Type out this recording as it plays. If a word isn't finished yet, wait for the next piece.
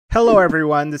Hello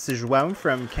everyone, this is João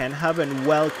from Kenhub and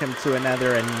welcome to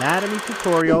another anatomy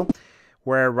tutorial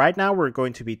where right now we're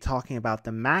going to be talking about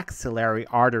the maxillary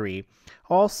artery,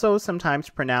 also sometimes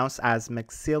pronounced as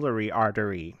maxillary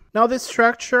artery. Now this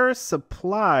structure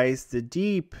supplies the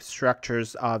deep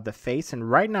structures of the face,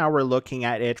 and right now we're looking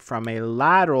at it from a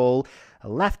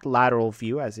left lateral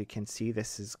view. As you can see,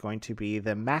 this is going to be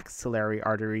the maxillary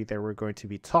artery that we're going to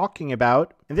be talking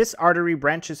about. And this artery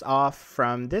branches off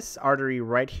from this artery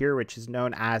right here, which is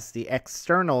known as the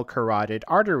external carotid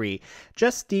artery,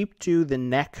 just deep to the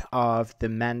neck of the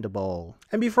mandible.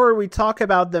 And before we talk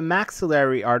about the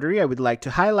maxillary artery, I would like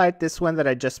to highlight this one that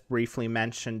I just briefly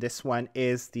mentioned. This one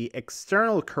is the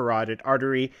external carotid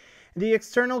artery. The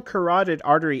external carotid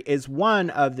artery is one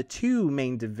of the two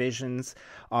main divisions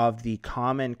of the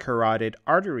common carotid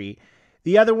artery,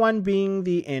 the other one being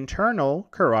the internal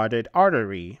carotid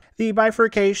artery. The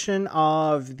bifurcation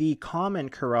of the common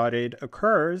carotid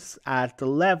occurs at the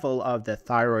level of the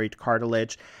thyroid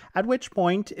cartilage, at which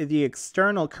point the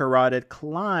external carotid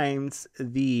climbs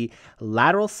the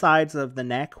lateral sides of the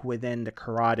neck within the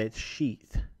carotid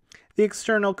sheath. The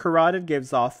external carotid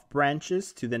gives off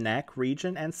branches to the neck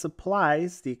region and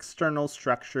supplies the external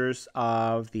structures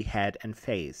of the head and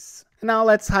face. Now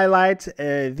let's highlight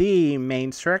the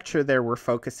main structure that we're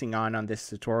focusing on this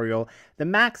tutorial, the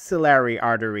maxillary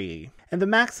artery. And the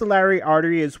maxillary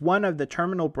artery is one of the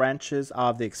terminal branches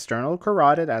of the external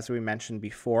carotid, as we mentioned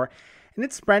before, and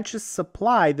its branches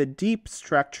supply the deep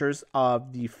structures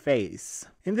of the face.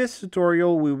 In this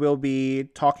tutorial, we will be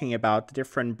talking about the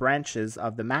different branches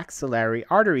of the maxillary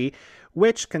artery,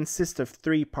 which consist of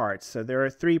three parts. So there are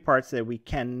three parts that we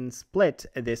can split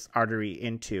this artery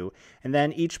into, and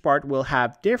then each part will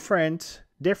have different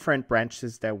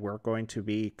branches that we're going to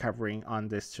be covering on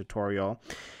this tutorial.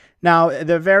 Now,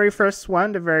 the very first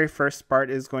part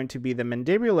is going to be the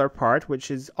mandibular part, which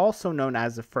is also known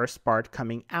as the first part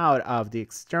coming out of the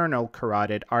external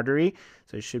carotid artery.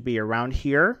 So it should be around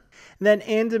here. And then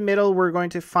in the middle, we're going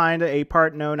to find a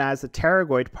part known as the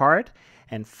pterygoid part.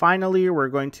 And finally, we're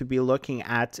going to be looking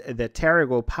at the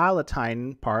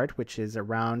pterygopalatine part, which is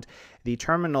around the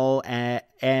terminal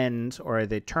end or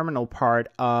the terminal part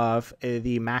of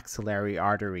the maxillary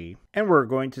artery. And we're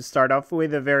going to start off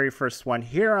with the very first one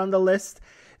here on the list,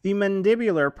 the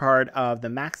mandibular part of the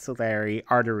maxillary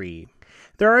artery.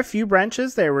 There are a few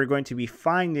branches that we're going to be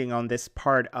finding on this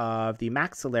part of the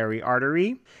maxillary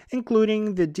artery,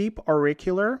 including the deep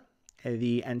auricular,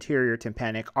 the anterior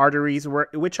tympanic arteries,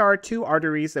 which are two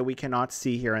arteries that we cannot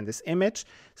see here in this image.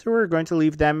 So we're going to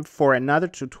leave them for another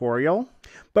tutorial.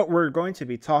 But we're going to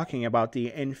be talking about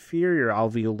the inferior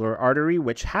alveolar artery,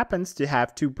 which happens to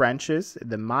have two branches,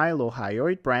 the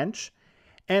mylohyoid branch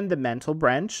and the mental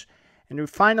branch. And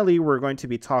finally, we're going to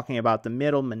be talking about the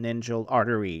middle meningeal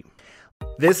artery.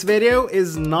 This video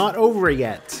is not over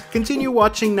yet. Continue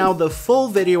watching now the full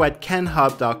video at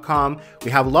kenhub.com. We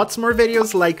have lots more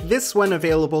videos like this one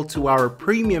available to our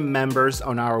premium members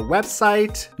on our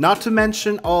website, not to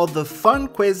mention all the fun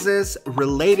quizzes,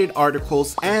 related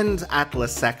articles, and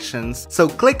atlas sections. So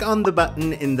click on the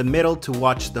button in the middle to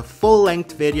watch the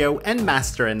full-length video and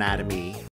master anatomy.